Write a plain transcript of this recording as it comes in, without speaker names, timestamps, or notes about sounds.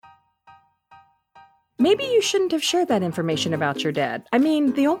Maybe you shouldn't have shared that information about your dad. I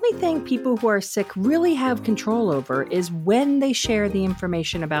mean, the only thing people who are sick really have control over is when they share the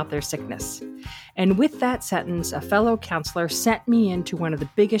information about their sickness. And with that sentence, a fellow counselor sent me into one of the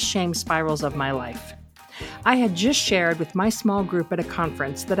biggest shame spirals of my life. I had just shared with my small group at a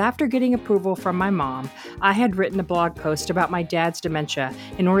conference that after getting approval from my mom, I had written a blog post about my dad's dementia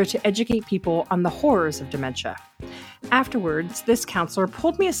in order to educate people on the horrors of dementia. Afterwards, this counselor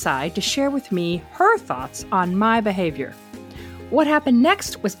pulled me aside to share with me her thoughts on my behavior. What happened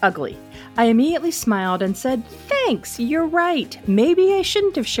next was ugly. I immediately smiled and said, "Thanks, you're right. Maybe I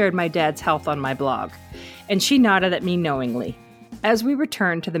shouldn't have shared my dad's health on my blog." And she nodded at me knowingly. As we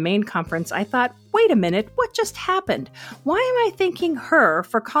returned to the main conference, I thought, wait a minute, what just happened? Why am I thanking her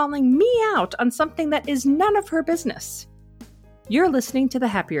for calling me out on something that is none of her business? You're listening to The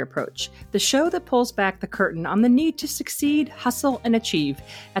Happier Approach, the show that pulls back the curtain on the need to succeed, hustle, and achieve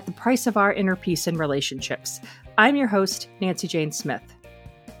at the price of our inner peace and relationships. I'm your host, Nancy Jane Smith.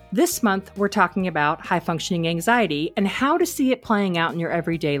 This month, we're talking about high-functioning anxiety and how to see it playing out in your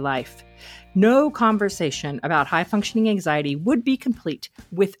everyday life. No conversation about high-functioning anxiety would be complete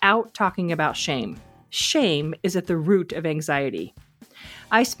without talking about shame. Shame is at the root of anxiety.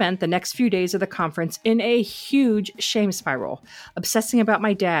 I spent the next few days of the conference in a huge shame spiral, obsessing about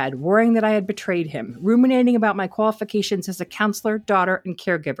my dad, worrying that I had betrayed him, ruminating about my qualifications as a counselor, daughter, and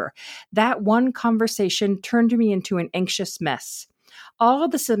caregiver. That one conversation turned me into an anxious mess. All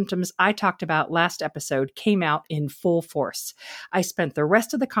of the symptoms I talked about last episode came out in full force. I spent the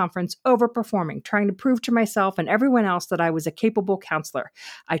rest of the conference overperforming, trying to prove to myself and everyone else that I was a capable counselor.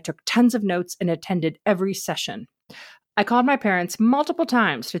 I took tons of notes and attended every session. I called my parents multiple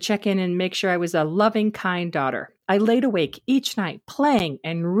times to check in and make sure I was a loving, kind daughter. I laid awake each night playing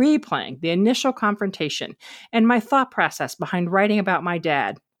and replaying the initial confrontation and my thought process behind writing about my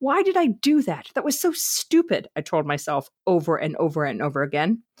dad. Why did I do that? That was so stupid, I told myself over and over and over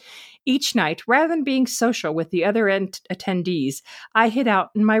again. Each night, rather than being social with the other attendees, I hid out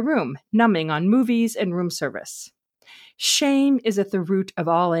in my room, numbing on movies and room service. Shame is at the root of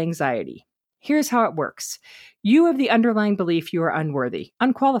all anxiety. Here's how it works. You have the underlying belief you are unworthy,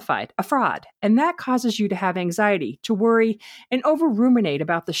 unqualified, a fraud, and that causes you to have anxiety, to worry, and over-ruminate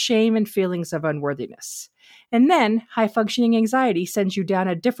about the shame and feelings of unworthiness. And then high-functioning anxiety sends you down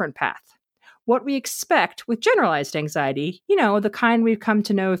a different path. What we expect with generalized anxiety, the kind we've come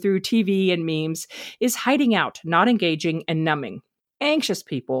to know through TV and memes, is hiding out, not engaging, and numbing. Anxious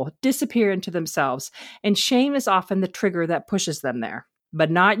people disappear into themselves, and shame is often the trigger that pushes them there.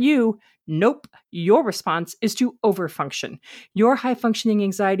 But not you. Nope. Your response is to overfunction. Your high-functioning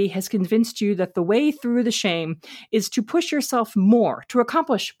anxiety has convinced you that the way through the shame is to push yourself more, to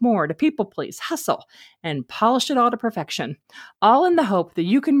accomplish more, to people-please, hustle, and polish it all to perfection, all in the hope that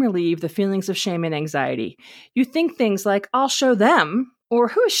you can relieve the feelings of shame and anxiety. You think things like, I'll show them, or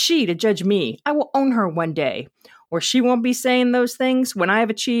who is she to judge me? I will own her one day. Or she won't be saying those things when I have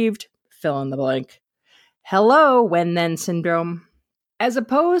achieved, fill in the blank. Hello, when-then syndrome. As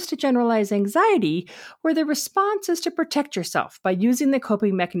opposed to generalized anxiety, where the response is to protect yourself by using the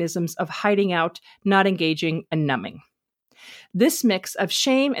coping mechanisms of hiding out, not engaging, and numbing. This mix of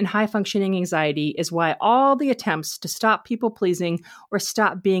shame and high-functioning anxiety is why all the attempts to stop people-pleasing or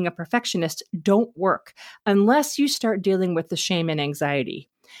stop being a perfectionist don't work unless you start dealing with the shame and anxiety.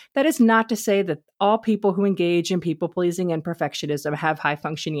 That is not to say that all people who engage in people-pleasing and perfectionism have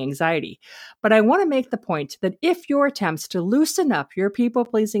high-functioning anxiety, but I want to make the point that if your attempts to loosen up your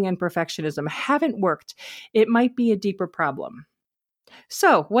people-pleasing and perfectionism haven't worked, it might be a deeper problem.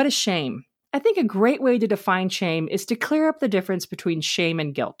 So, what is shame? I think a great way to define shame is to clear up the difference between shame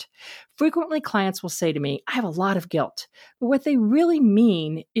and guilt. Frequently, clients will say to me, I have a lot of guilt, but what they really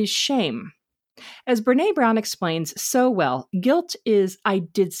mean is shame. As Brené Brown explains so well, guilt is I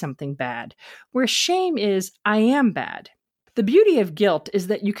did something bad, where shame is I am bad. The beauty of guilt is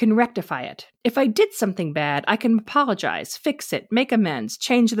that you can rectify it. If I did something bad, I can apologize, fix it, make amends,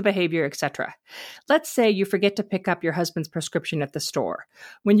 change the behavior, etc. Let's say you forget to pick up your husband's prescription at the store.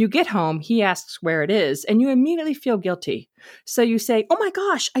 When you get home, he asks where it is, and you immediately feel guilty. So you say, oh my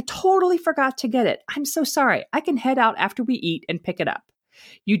gosh, I totally forgot to get it. I'm so sorry. I can head out after we eat and pick it up.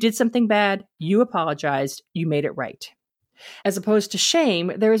 You did something bad, you apologized, you made it right. As opposed to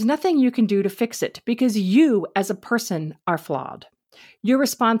shame, there is nothing you can do to fix it because you, as a person, are flawed. Your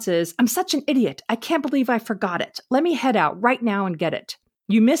response is, I'm such an idiot. I can't believe I forgot it. Let me head out right now and get it.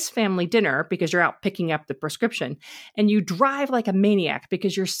 You miss family dinner because you're out picking up the prescription, and you drive like a maniac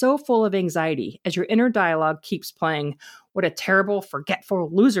because you're so full of anxiety as your inner dialogue keeps playing what a terrible, forgetful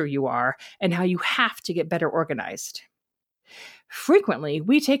loser you are and how you have to get better organized. Frequently,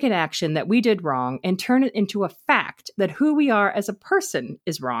 we take an action that we did wrong and turn it into a fact that who we are as a person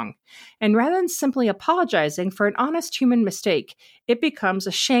is wrong. And rather than simply apologizing for an honest human mistake, it becomes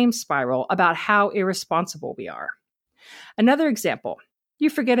a shame spiral about how irresponsible we are. Another example, you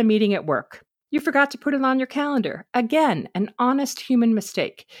forget a meeting at work. You forgot to put it on your calendar. Again, an honest human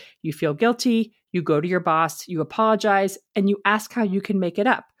mistake. You feel guilty, you go to your boss, you apologize, and you ask how you can make it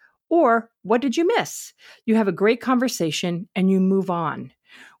up. Or, what did you miss? You have a great conversation and you move on.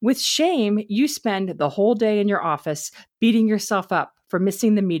 With shame, you spend the whole day in your office beating yourself up for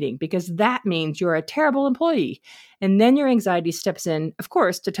missing the meeting because that means you're a terrible employee. And then your anxiety steps in, of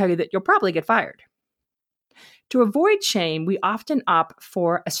course, to tell you that you'll probably get fired. To avoid shame, we often opt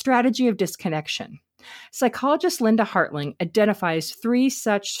for a strategy of disconnection. Psychologist Linda Hartling identifies 3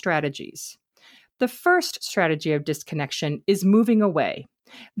 such strategies. The first strategy of disconnection is moving away.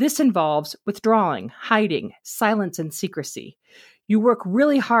 This involves withdrawing, hiding, silence, and secrecy. You work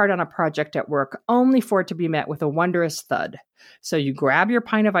really hard on a project at work only for it to be met with a wondrous thud. So you grab your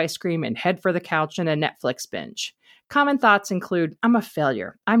pint of ice cream and head for the couch in a Netflix binge. Common thoughts include, I'm a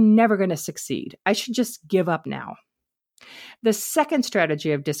failure. I'm never going to succeed. I should just give up now. The second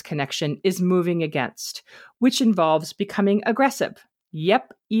strategy of disconnection is moving against, which involves becoming aggressive.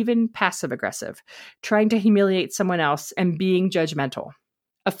 Yep, even passive-aggressive, trying to humiliate someone else and being judgmental.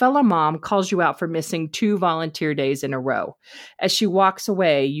 A fellow mom calls you out for missing 2 volunteer days in a row. As she walks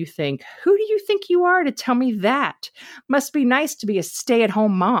away, you think, who do you think you are to tell me that? Must be nice to be a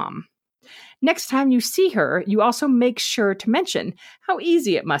stay-at-home mom. Next time you see her, you also make sure to mention how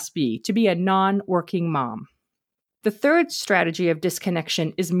easy it must be to be a non-working mom. The third strategy of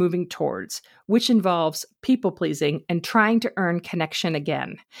disconnection is moving towards, which involves people-pleasing and trying to earn connection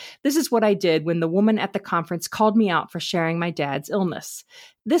again. This is what I did when the woman at the conference called me out for sharing my dad's illness.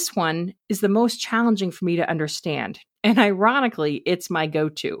 This one is the most challenging for me to understand, and ironically, it's my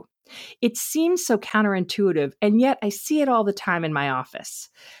go-to. It seems so counterintuitive, and yet I see it all the time in my office.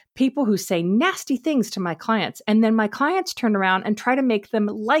 People who say nasty things to my clients, and then my clients turn around and try to make them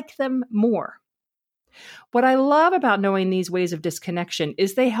like them more. What I love about knowing these ways of disconnection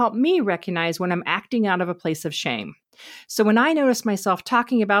is they help me recognize when I'm acting out of a place of shame. So when I notice myself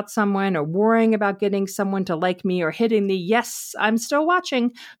talking about someone or worrying about getting someone to like me or hitting the yes, I'm still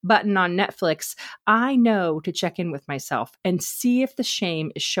watching button on Netflix, I know to check in with myself and see if the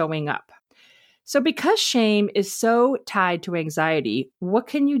shame is showing up. So because shame is so tied to anxiety, what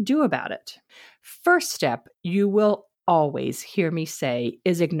can you do about it? First step, you will always hear me say,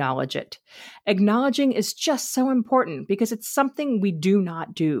 is acknowledge it. Acknowledging is just so important because it's something we do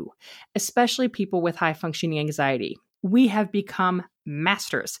not do, especially people with high-functioning anxiety. We have become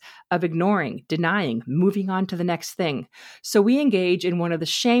masters of ignoring, denying, moving on to the next thing. So we engage in one of the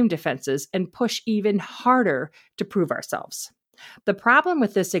shame defenses and push even harder to prove ourselves. The problem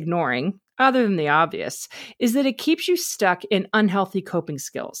with this ignoring, other than the obvious, is that it keeps you stuck in unhealthy coping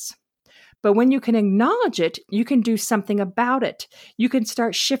skills. But when you can acknowledge it, you can do something about it. You can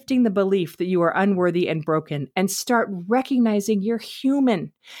start shifting the belief that you are unworthy and broken and start recognizing you're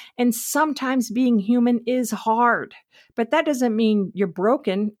human. And sometimes being human is hard, but that doesn't mean you're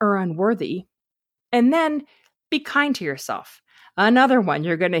broken or unworthy. And then be kind to yourself. Another one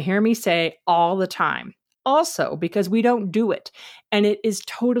you're going to hear me say all the time. Also, because we don't do it, and it is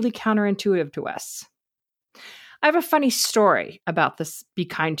totally counterintuitive to us. I have a funny story about this be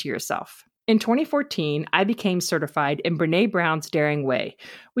kind to yourself. In 2014, I became certified in Brené Brown's Daring Way,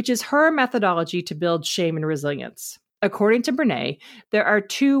 which is her methodology to build shame and resilience. According to Brené, there are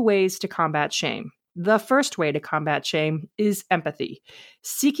 2 ways to combat shame. The first way to combat shame is empathy,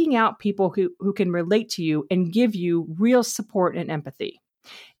 seeking out people who can relate to you and give you real support and empathy.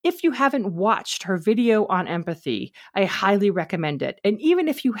 If you haven't watched her video on empathy, I highly recommend it. And even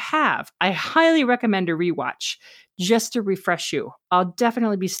if you have, I highly recommend a rewatch just to refresh you. I'll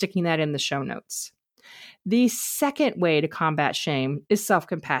definitely be sticking that in the show notes. The second way to combat shame is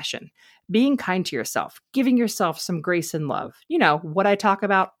self-compassion, being kind to yourself, giving yourself some grace and love. You know, what I talk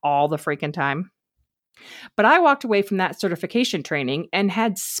about all the freaking time. But I walked away from that certification training and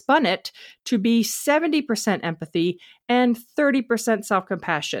had spun it to be 70% empathy and 30%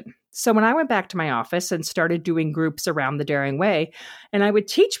 self-compassion. So when I went back to my office and started doing groups around the Daring Way, and I would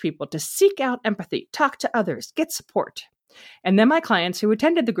teach people to seek out empathy, talk to others, get support. And then my clients who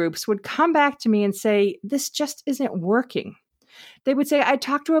attended the groups would come back to me and say, this just isn't working. They would say, I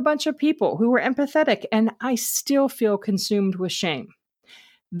talked to a bunch of people who were empathetic and I still feel consumed with shame.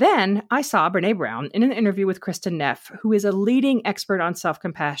 Then I saw Brené Brown in an interview with Kristin Neff, who is a leading expert on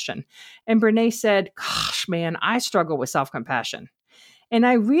self-compassion. And Brené said, gosh, man, I struggle with self-compassion. And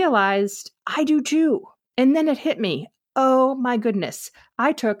I realized I do too. And then it hit me. Oh my goodness.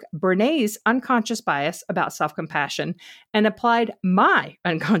 I took Brené's unconscious bias about self compassion and applied my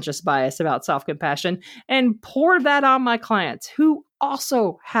unconscious bias about self compassion and poured that on my clients who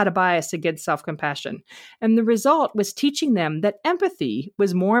also had a bias against self compassion. And the result was teaching them that empathy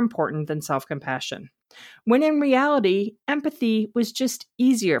was more important than self compassion, when in reality, empathy was just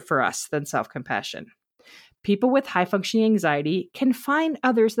easier for us than self compassion. People with high functioning anxiety can find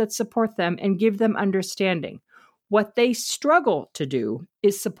others that support them and give them understanding. What they struggle to do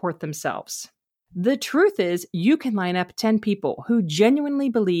is support themselves. The truth is, you can line up 10 people who genuinely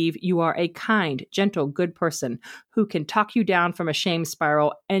believe you are a kind, gentle, good person who can talk you down from a shame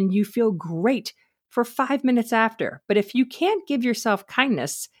spiral, and you feel great for 5 minutes after. But if you can't give yourself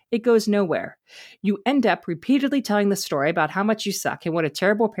kindness, it goes nowhere. You end up repeatedly telling the story about how much you suck and what a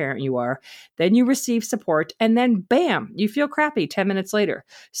terrible parent you are. Then you receive support, and then bam, you feel crappy 10 minutes later.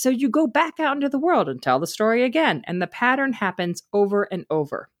 So you go back out into the world and tell the story again, and the pattern happens over and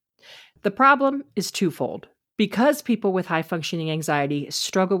over. The problem is twofold. Because people with high functioning anxiety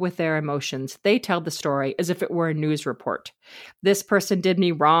struggle with their emotions, they tell the story as if it were a news report. This person did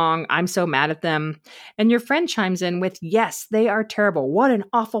me wrong. I'm so mad at them. And your friend chimes in with, yes, they are terrible. What an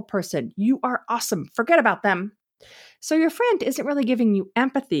awful person. You are awesome. Forget about them. So your friend isn't really giving you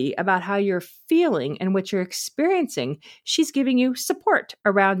empathy about how you're feeling and what you're experiencing. She's giving you support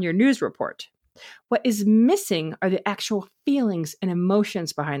around your news report. What is missing are the actual feelings and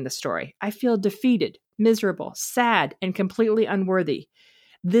emotions behind the story. I feel defeated, miserable, sad, and completely unworthy.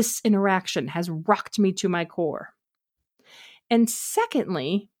 This interaction has rocked me to my core. And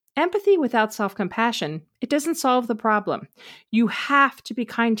secondly, empathy without self-compassion, it doesn't solve the problem. You have to be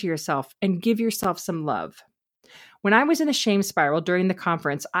kind to yourself and give yourself some love. When I was in a shame spiral during the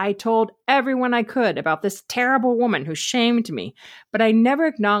conference, I told everyone I could about this terrible woman who shamed me, but I never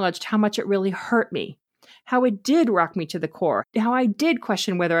acknowledged how much it really hurt me, how it did rock me to the core, how I did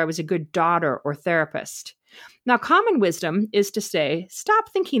question whether I was a good daughter or therapist. Now, common wisdom is to say, stop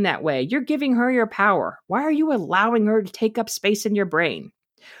thinking that way. You're giving her your power. Why are you allowing her to take up space in your brain?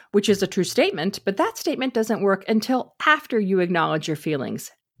 Which is a true statement, but that statement doesn't work until after you acknowledge your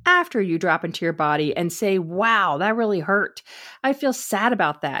feelings. After you drop into your body and say, wow, that really hurt. I feel sad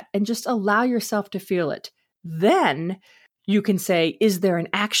about that, and just allow yourself to feel it. Then you can say, is there an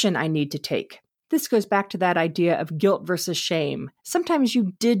action I need to take? This goes back to that idea of guilt versus shame. Sometimes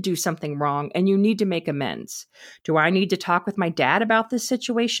you did do something wrong and you need to make amends. Do I need to talk with my dad about this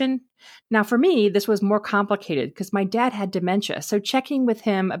situation? Now, for me, this was more complicated because my dad had dementia, so checking with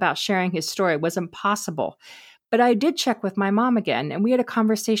him about sharing his story was impossible. But I did check with my mom again, and we had a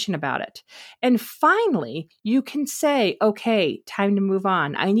conversation about it. And finally, you can say, okay, time to move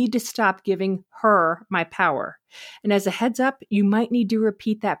on. I need to stop giving her my power. And as a heads up, you might need to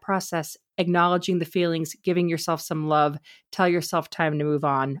repeat that process, acknowledging the feelings, giving yourself some love, tell yourself time to move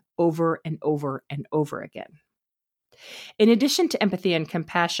on over and over and over again. In addition to empathy and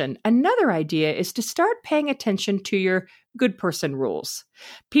compassion, another idea is to start paying attention to your good person rules.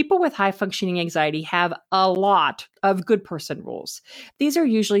 People with high functioning anxiety have a lot of good person rules. These are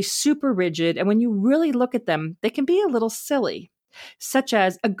usually super rigid, and when you really look at them, they can be a little silly, such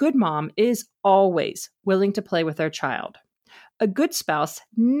as a good mom is always willing to play with their child. A good spouse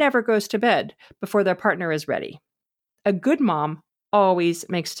never goes to bed before their partner is ready. A good mom always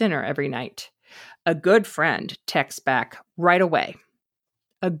makes dinner every night. A good friend texts back right away.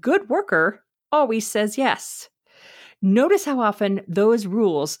 A good worker always says yes. Notice how often those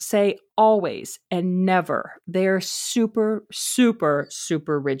rules say always and never. They're super, super,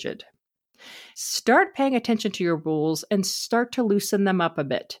 super rigid. Start paying attention to your rules and start to loosen them up a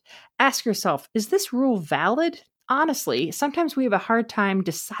bit. Ask yourself, is this rule valid? Honestly, sometimes we have a hard time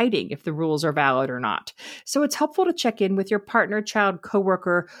deciding if the rules are valid or not. So it's helpful to check in with your partner, child,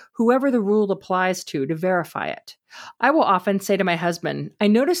 coworker, whoever the rule applies to verify it. I will often say to my husband, I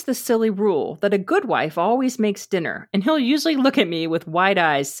noticed this silly rule that a good wife always makes dinner, and he'll usually look at me with wide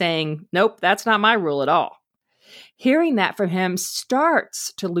eyes saying, nope, that's not my rule at all. Hearing that from him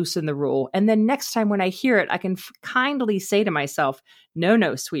starts to loosen the rule, and then next time when I hear it, I can kindly say to myself,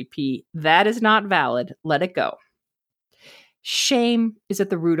 no, sweet pea, that is not valid. Let it go. Shame is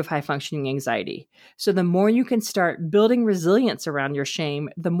at the root of high functioning anxiety. So the more you can start building resilience around your shame,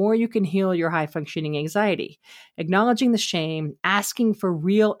 the more you can heal your high functioning anxiety. Acknowledging the shame, asking for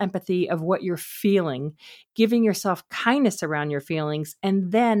real empathy of what you're feeling, giving yourself kindness around your feelings,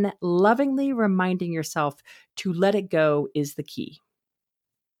 and then lovingly reminding yourself to let it go is the key.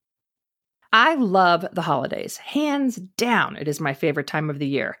 I love the holidays. Hands down, it is my favorite time of the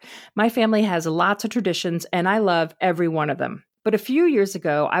year. My family has lots of traditions, and I love every one of them. But a few years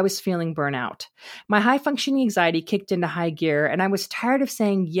ago, I was feeling burnout. My high-functioning anxiety kicked into high gear, and I was tired of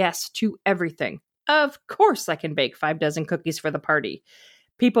saying yes to everything. Of course I can bake 5 dozen cookies for the party.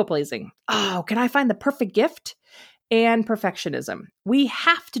 People-pleasing. Oh, can I find the perfect gift? And perfectionism. We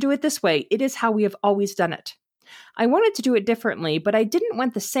have to do it this way. It is how we have always done it. I wanted to do it differently, but I didn't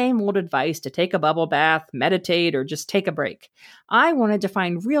want the same old advice to take a bubble bath, meditate, or just take a break. I wanted to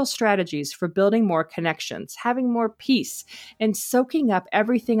find real strategies for building more connections, having more peace, and soaking up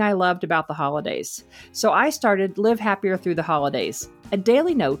everything I loved about the holidays. So I started Live Happier Through the Holidays, a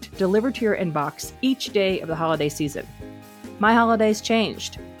daily note delivered to your inbox each day of the holiday season. My holidays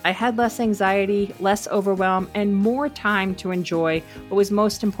changed. I had less anxiety, less overwhelm, and more time to enjoy what was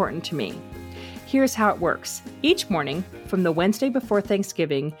most important to me. Here's how it works. Each morning, from the Wednesday before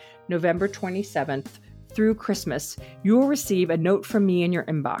Thanksgiving, November 27th, through Christmas, you will receive a note from me in your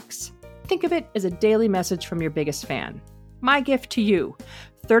inbox. Think of it as a daily message from your biggest fan. My gift to you,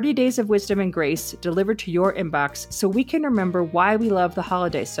 30 days of wisdom and grace delivered to your inbox so we can remember why we love the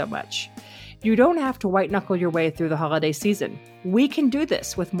holidays so much. You don't have to white-knuckle your way through the holiday season. We can do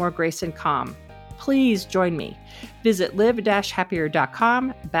this with more grace and calm. Please join me. Visit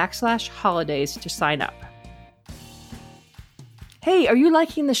live-happier.com/holidays to sign up. Hey, are you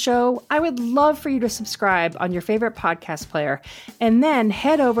liking the show? I would love for you to subscribe on your favorite podcast player and then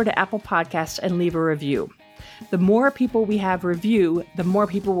head over to Apple Podcasts and leave a review. The more people we have review, the more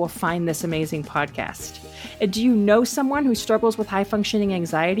people will find this amazing podcast. And do you know someone who struggles with high-functioning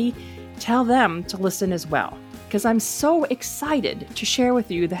anxiety? Tell them to listen as well, because I'm so excited to share with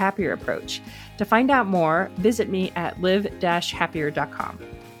you the Happier approach. To find out more, visit me at live-happier.com.